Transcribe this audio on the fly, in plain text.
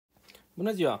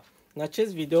Bună ziua! În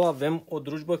acest video avem o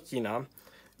drujbă China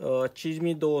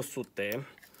 5200.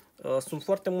 Sunt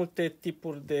foarte multe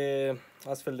tipuri de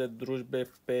astfel de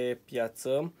drujbe pe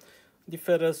piață.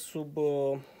 Diferă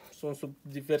sunt sub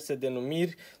diverse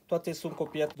denumiri. Toate sunt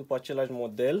copiate după același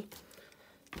model.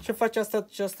 Ce face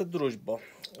această drujbă?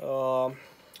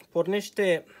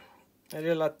 Pornește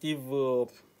relativ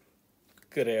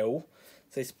greu,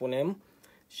 să-i spunem,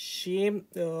 și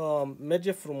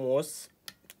merge frumos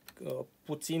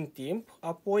puțin timp,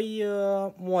 apoi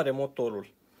moare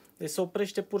motorul. Deci se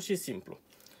oprește pur și simplu.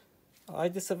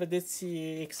 Haideți să vedeți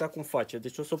exact cum face.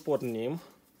 Deci o să o pornim.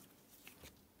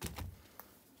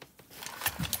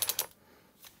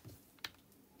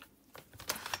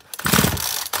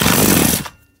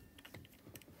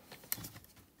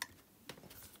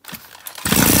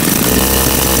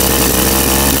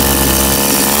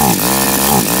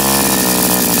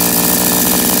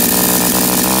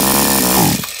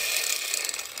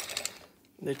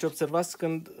 Deci observați,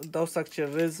 când dau să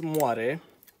accelerez, moare.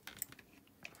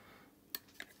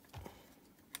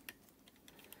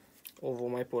 O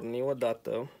vom mai porni o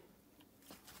dată.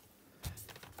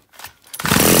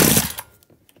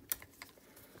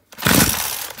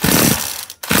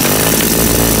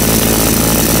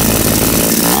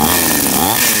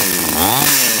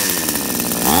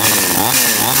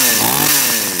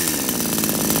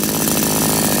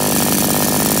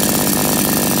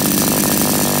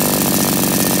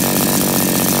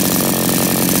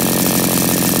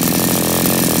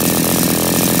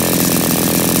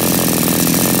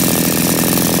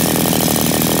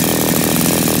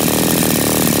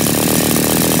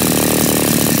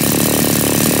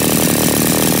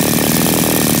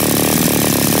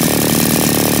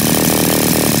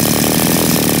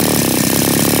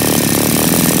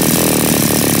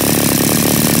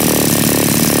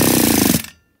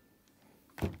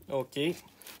 Ok,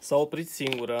 s-a oprit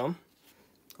singură.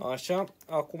 Așa,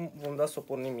 acum vom da să o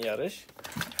pornim iarăși.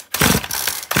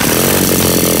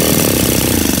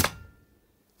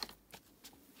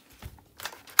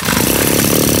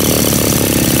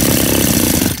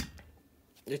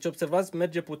 Deci observați,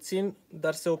 merge puțin,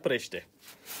 dar se oprește.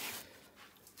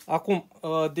 Acum,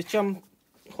 de ce am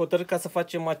hotărât ca să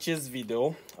facem acest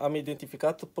video? Am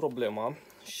identificat problema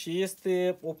și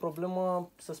este o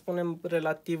problemă, să spunem,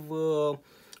 relativ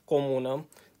comună.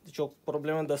 Deci o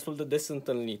problemă destul de des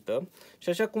întâlnită. Și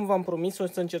așa cum v-am promis, o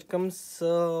să încercăm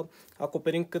să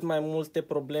acoperim cât mai multe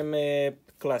probleme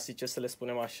clasice, să le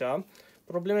spunem așa.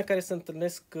 Probleme care se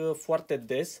întâlnesc foarte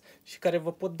des și care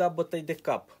vă pot da bătăi de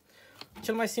cap.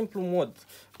 Cel mai simplu mod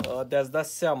de a-ți da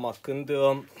seama când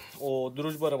o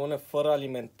drujbă rămâne fără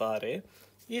alimentare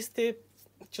este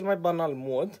cel mai banal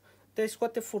mod de a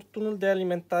scoate furtunul de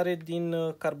alimentare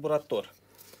din carburator.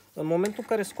 În momentul în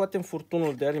care scoatem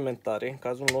furtunul de alimentare, în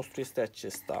cazul nostru este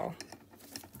acesta,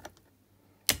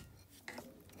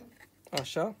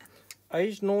 așa,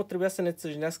 aici nouă trebuia să ne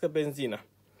țâșnească benzină.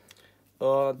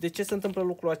 De ce se întâmplă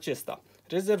lucrul acesta?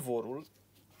 Rezervorul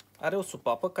are o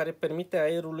supapă care permite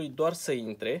aerului doar să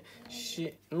intre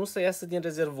și nu să iasă din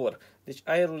rezervor. Deci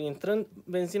aerul intrând,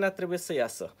 benzina trebuie să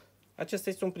iasă. Acesta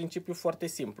este un principiu foarte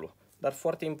simplu, dar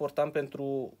foarte important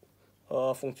pentru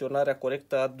funcționarea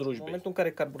corectă a drujbei. În momentul în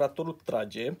care carburatorul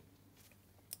trage,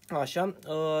 așa,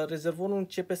 rezervorul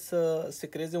începe să se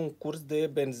creeze un curs de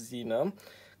benzină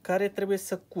care trebuie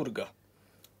să curgă.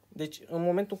 Deci în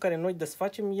momentul în care noi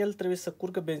desfacem, el trebuie să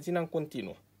curgă benzina în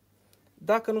continuu.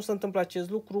 Dacă nu se întâmplă acest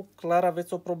lucru, clar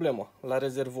aveți o problemă la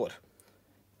rezervor.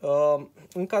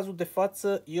 În cazul de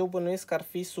față, eu bănuiesc că ar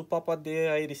fi supapa de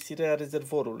aerisire a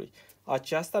rezervorului.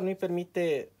 Aceasta nu îi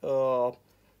permite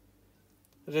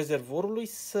rezervorului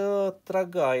să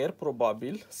tragă aer,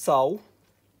 probabil, sau,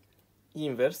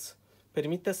 invers,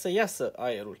 permite să iasă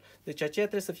aerul. Deci aceea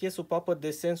trebuie să fie supapă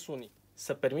de sens unic.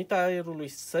 Să permită aerului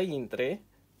să intre,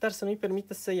 dar să nu îi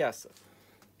permite să iasă.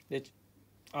 Deci,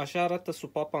 așa arată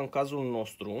supapa în cazul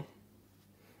nostru,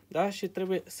 da? Și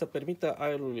trebuie să permită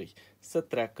aerului să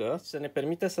treacă, să ne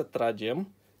permite să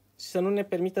tragem și să nu ne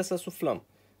permite să suflăm,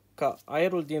 ca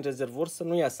aerul din rezervor să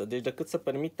nu iasă, deci decât să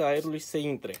permită aerului să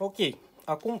intre. Ok,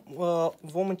 acum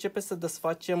vom începe să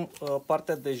desfacem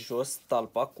partea de jos,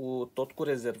 talpa, tot cu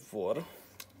rezervor,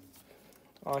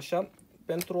 așa,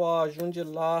 pentru a ajunge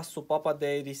la supapa de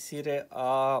aerisire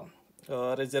a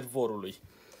rezervorului.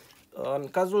 În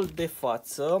cazul de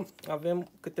față avem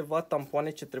câteva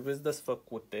tampoane ce trebuie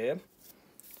desfăcute,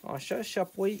 așa, și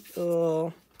apoi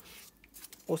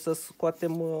o să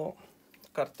scoatem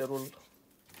carterul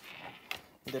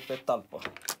de pe talpă.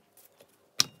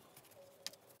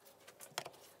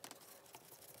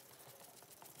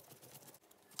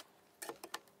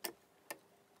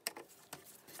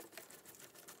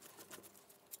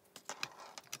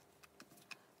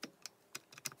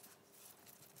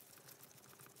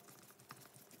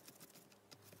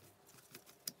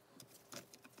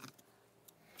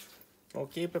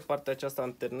 Ok, pe partea aceasta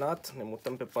am terminat, ne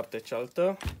mutăm pe partea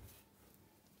cealaltă.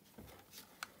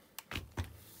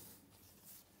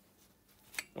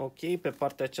 Ok, pe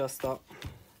partea aceasta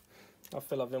la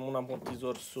fel avem un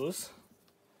amortizor sus.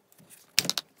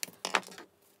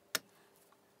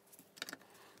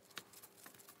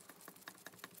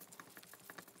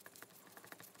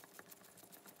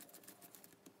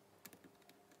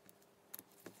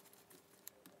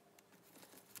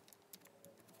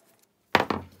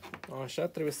 Așa,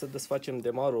 trebuie să desfacem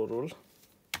demarorul.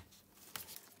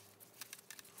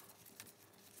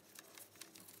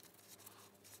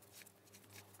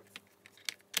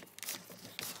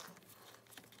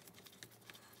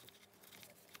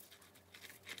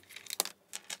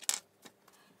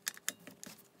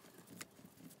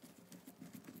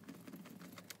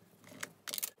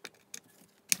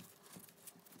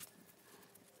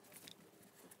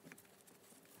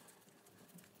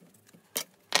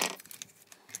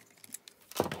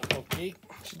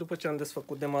 Și după ce am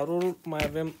desfăcut demarorul, mai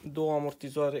avem două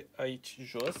amortizoare aici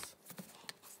jos.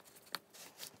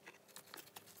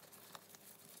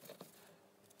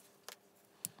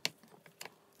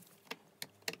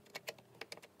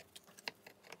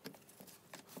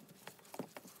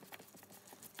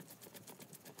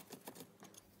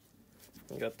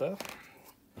 Gata.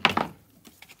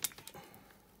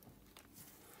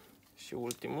 Și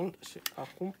ultimul. Și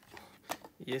acum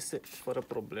iese fără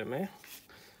probleme.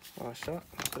 Așa,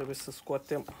 trebuie să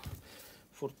scoatem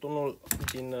furtunul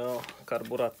din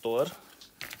carburator.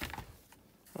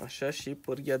 Așa, și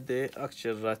pârghia de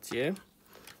accelerație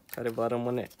care va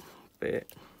rămâne pe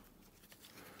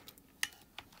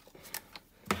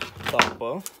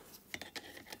tapă.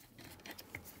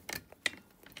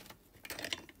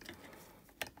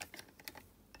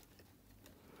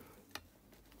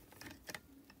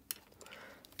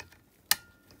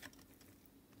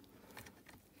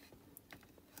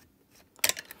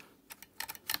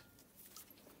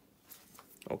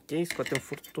 Ok, scoatem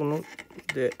furtunul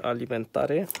de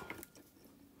alimentare.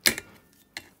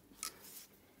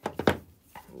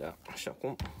 Da, și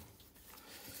acum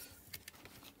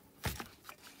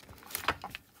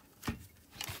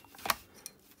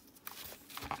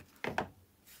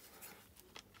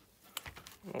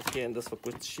ok, am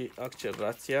desfăcut și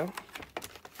accelerația,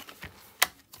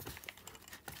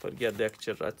 pârghia de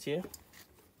accelerație,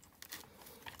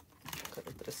 care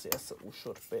trebuie să iasă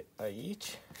ușor pe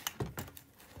aici.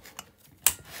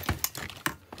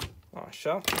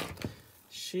 Așa.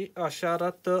 Și așa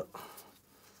arată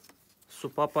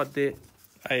supapa de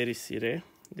aerisire.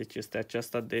 Deci este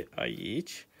aceasta de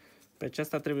aici. Pe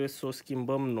aceasta trebuie să o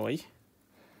schimbăm noi.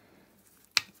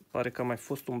 Pare că a mai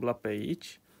fost umblat pe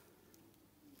aici.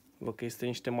 Văd că este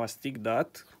niște mastic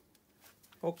dat.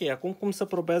 Ok, acum cum să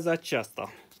probează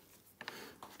aceasta?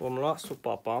 Vom lua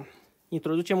supapa.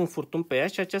 Introducem un furtun pe ea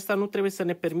și aceasta nu trebuie să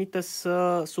ne permită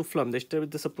să suflăm. Deci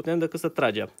trebuie să putem decât să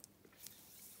tragem.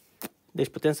 Deci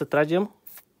putem să tragem.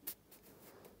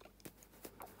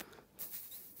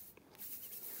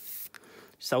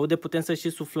 Și se aude, putem să și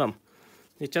suflăm.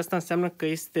 Deci asta înseamnă că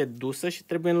este dusă și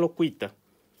trebuie înlocuită.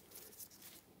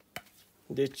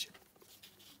 Deci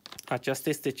aceasta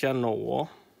este cea nouă.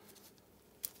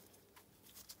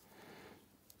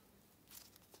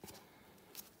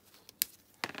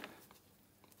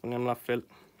 Punem la fel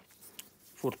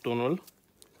furtunul.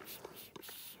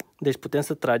 Deci putem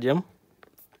să tragem.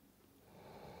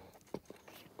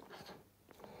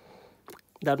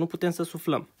 Dar nu putem să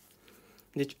suflăm.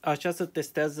 Deci așa se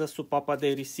testează supapa de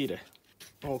aerisire.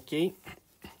 Ok.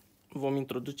 Vom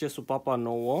introduce supapa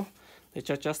nouă. Deci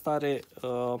aceasta are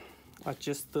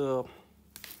acest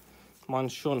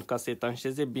manșon ca să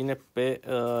etanșeze bine pe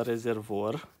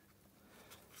rezervor.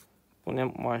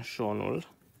 Punem manșonul.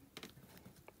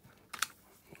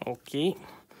 Ok.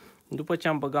 După ce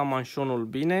am băgat manșonul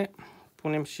bine,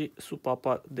 punem și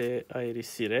supapa de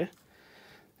aerisire.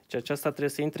 Deci aceasta trebuie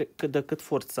să intre cât de cât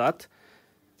forțat.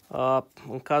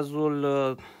 În cazul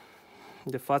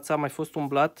de față a mai fost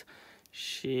umblat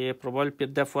și probabil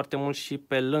pierdea foarte mult și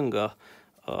pe lângă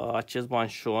acest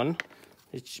manșon.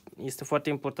 Deci este foarte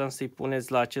important să-i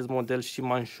puneți la acest model și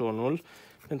manșonul,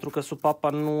 pentru că supapa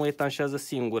nu etanșează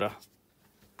singură.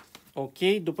 Ok,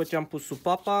 după ce am pus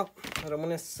supapa,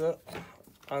 rămâne să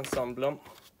ansamblăm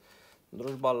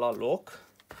drujba la loc.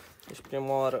 Deci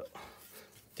prima oară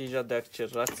tija de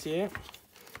accelerație,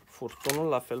 furtunul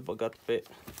la fel băgat pe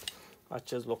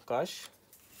acest locaș.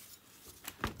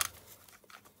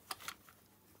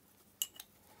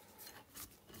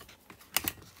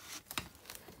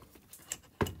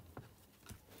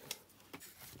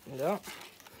 Da?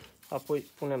 Apoi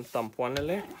punem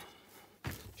tampoanele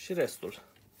și restul.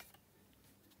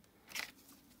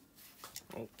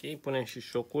 Ok, punem și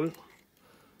șocul.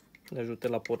 Ne ajute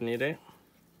la pornire.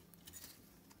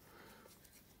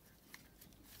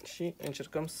 Și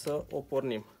încercăm să o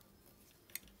pornim.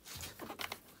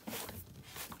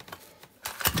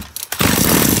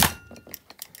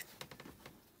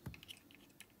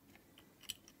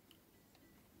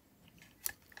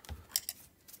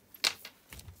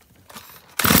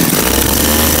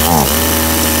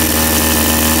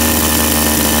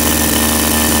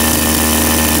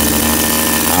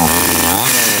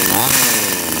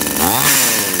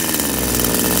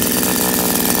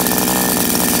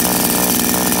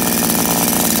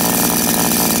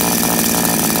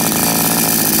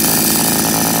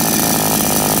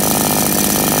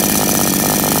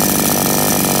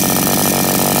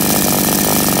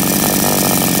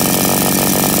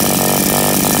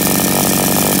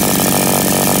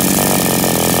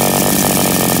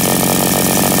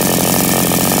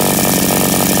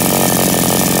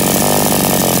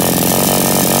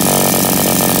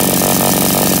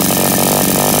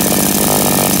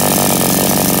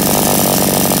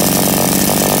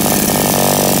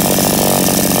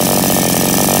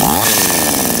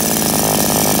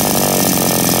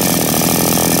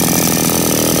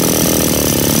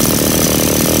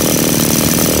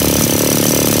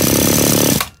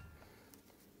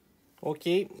 Ok,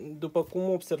 după cum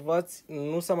observați,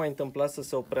 nu s-a mai întâmplat să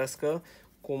se oprească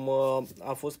cum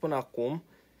a fost până acum.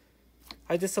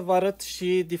 Haideți să vă arăt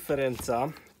și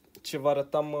diferența, ce vă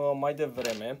arătam mai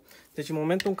devreme. Deci în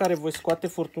momentul în care voi scoate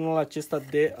furtunul acesta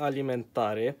de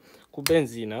alimentare cu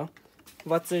benzină,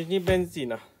 va țâșni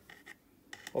benzină.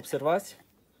 Observați?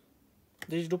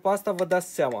 Deci după asta vă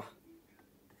dați seama.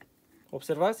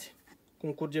 Observați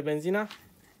cum curge benzina?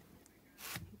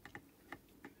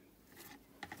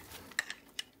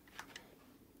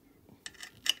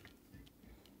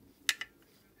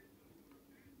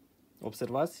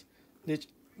 Observați? Deci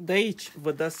de aici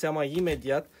vă dați seama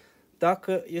imediat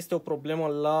dacă este o problemă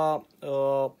la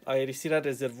aerisirea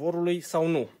rezervorului sau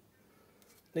nu.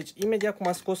 Deci imediat cum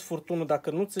a scos furtunul,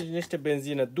 dacă nu țâșnește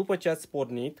benzină după ce ați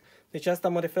pornit, deci asta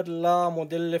mă refer la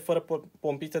modelele fără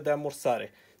pompiță de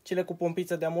amorsare. Cele cu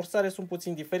pompiță de amorsare sunt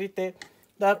puțin diferite,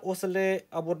 dar o să le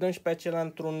abordăm și pe acelea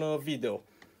într-un video.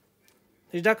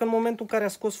 Deci dacă în momentul în care a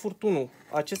scos furtunul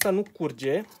acesta nu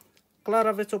curge, clar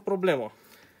aveți o problemă.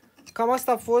 Cam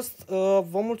asta a fost.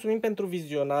 Vă mulțumim pentru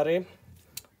vizionare.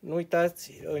 Nu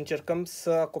uitați, încercăm să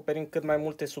acoperim cât mai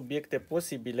multe subiecte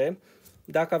posibile.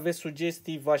 Dacă aveți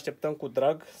sugestii, vă așteptăm cu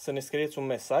drag să ne scrieți un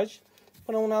mesaj.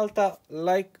 Până una alta,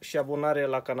 like și abonare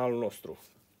la canalul nostru.